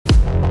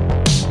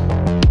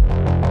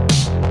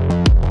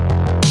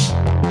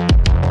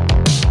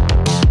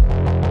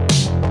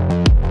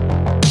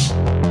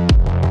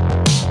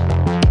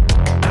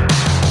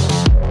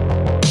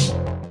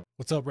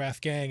What's up,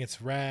 Raf gang?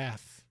 It's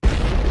Raf.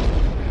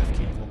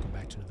 Rafcave. Welcome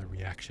back to another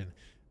reaction.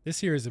 This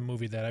here is a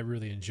movie that I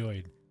really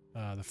enjoyed.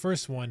 The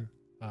first one,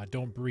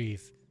 Don't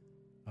Breathe,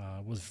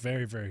 was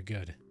very, very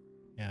good.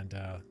 And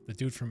the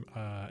dude from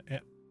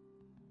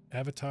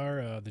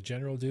Avatar, the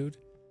general dude,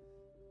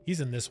 he's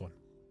in this one.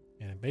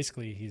 And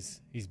basically, he's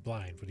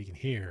blind, but he can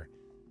hear.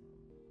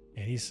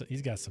 And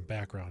he's got some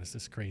background. It's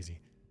just crazy.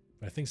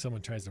 But I think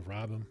someone tries to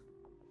rob him.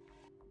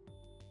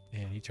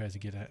 And he tries to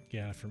get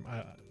out from,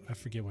 I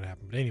forget what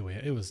happened. But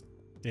anyway, it was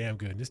damn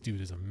good. And this dude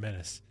is a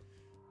menace.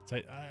 So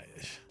I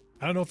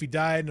don't know if he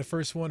died in the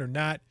first one or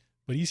not,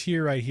 but he's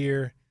here right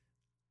here.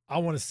 I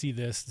want to see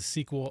this, the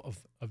sequel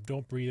of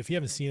Don't Breathe. If you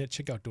haven't seen it,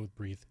 check out Don't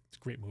Breathe. It's a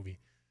great movie.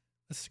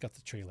 Let's check out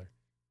the trailer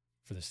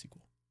for the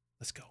sequel.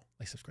 Let's go.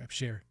 Like, subscribe,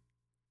 share.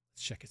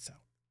 Let's check it out.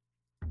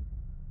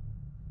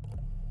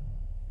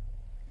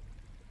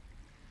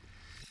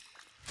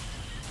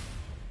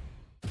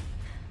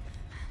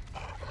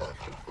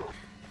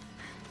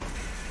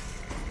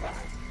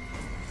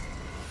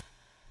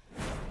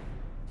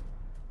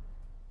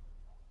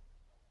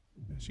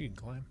 She can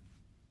climb.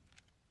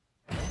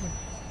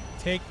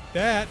 Take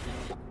that.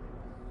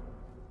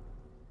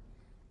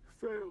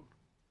 Failed.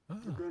 Oh.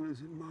 The gun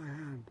is in my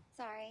hand.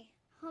 Sorry.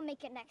 I'll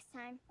make it next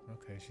time.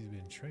 Okay, she's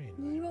being trained.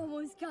 You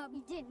almost got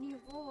me, didn't you,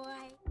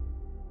 boy?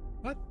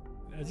 What?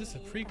 Is this a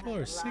prequel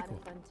or a sequel? A lot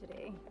of fun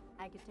today.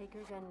 I could take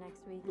her again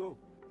next week. No.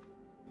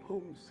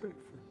 Home safer.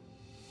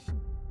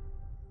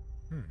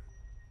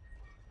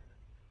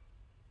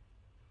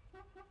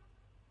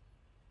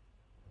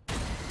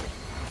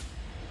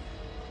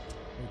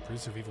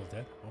 Producer of Evil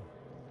Dead? Oh.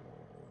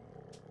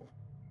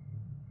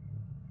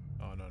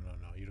 Oh, no.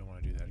 You don't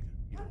want to do that.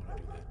 You don't want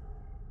to do that.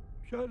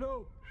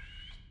 Shadow.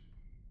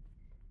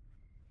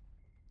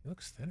 He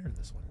looks thinner in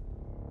this one.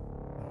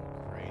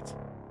 Oh, great.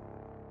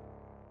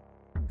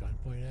 Gun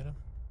pointed at him?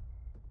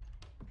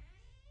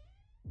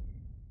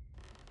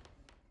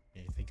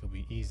 Yeah, you think he'll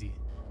be easy?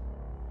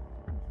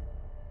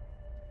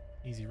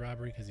 Easy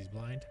robbery because he's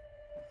blind?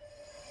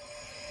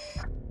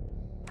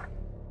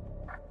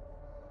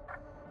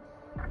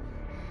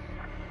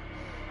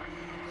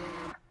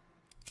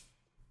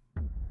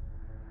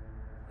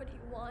 What do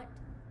you want?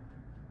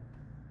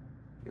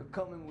 You're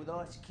coming with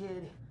us,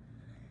 kid.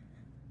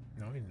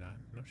 No, he's not.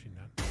 No, she's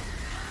not.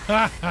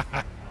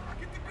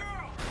 Get the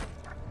girl!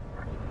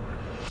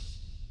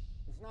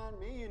 It's not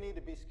me you need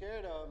to be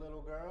scared of,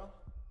 little girl.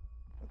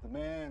 But the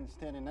man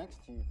standing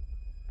next to you.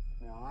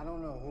 Now, I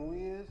don't know who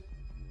he is,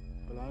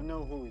 but I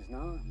know who he's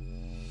not.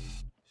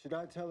 Should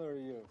I tell her or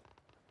you?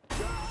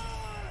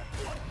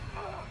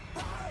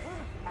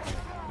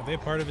 Are they a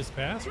part of his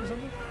past or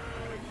something?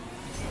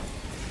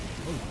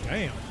 Oh,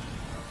 damn.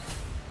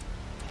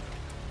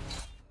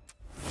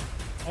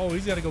 Oh,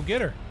 he's got to go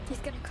get her. He's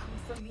gonna come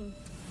for me.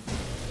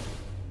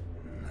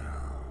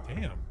 Damn.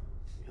 You're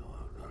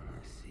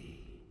gonna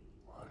see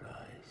what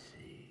I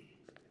see.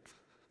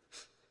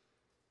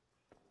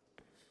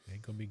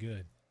 Ain't gonna be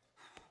good.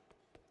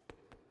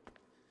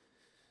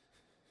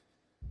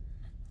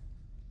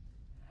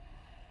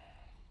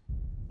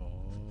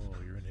 Oh,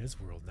 you're in his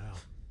world now.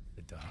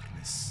 The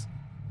darkness.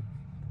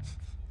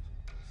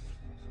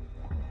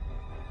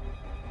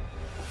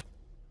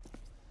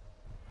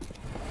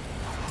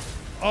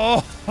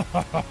 Oh!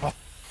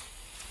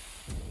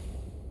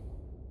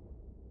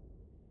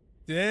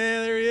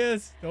 Yeah, there he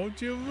is.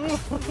 Don't you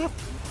move. Oh,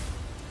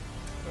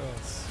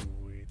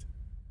 sweet.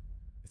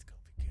 It's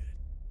gonna be good.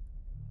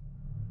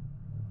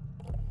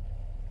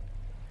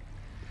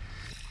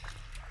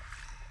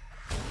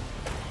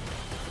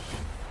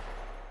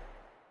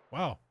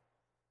 Wow.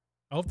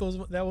 I hope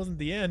that wasn't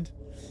the end.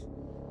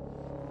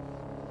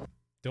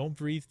 Don't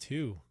Breathe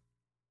 2.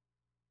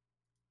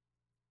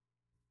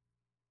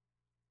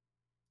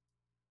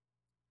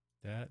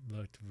 That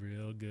looked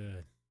real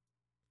good.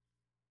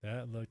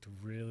 That looked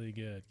really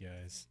good,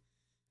 guys.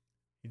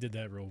 He did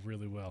that role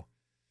really well.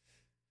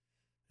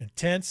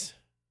 Intense.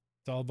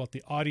 It's all about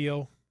the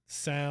audio,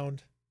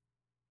 sound.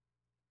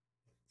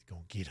 He's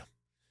gonna get him.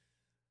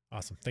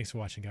 Awesome. Thanks for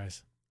watching,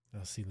 guys.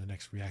 I'll see you in the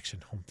next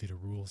reaction. Home Theater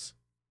Rules.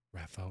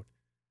 Raf out.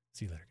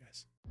 See you later,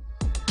 guys.